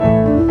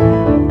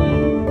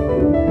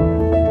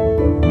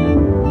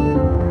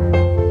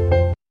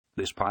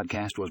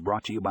podcast was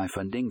brought to you by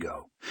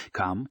Fundingo.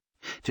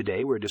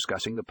 Today we're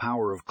discussing the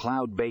power of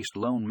cloud-based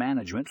loan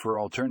management for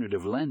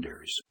alternative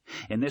lenders.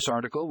 In this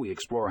article, we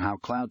explore how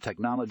cloud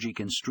technology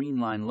can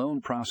streamline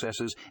loan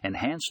processes,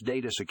 enhance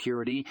data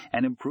security,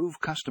 and improve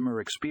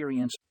customer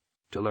experience.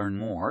 To learn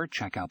more,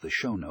 check out the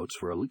show notes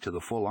for a link to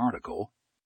the full article.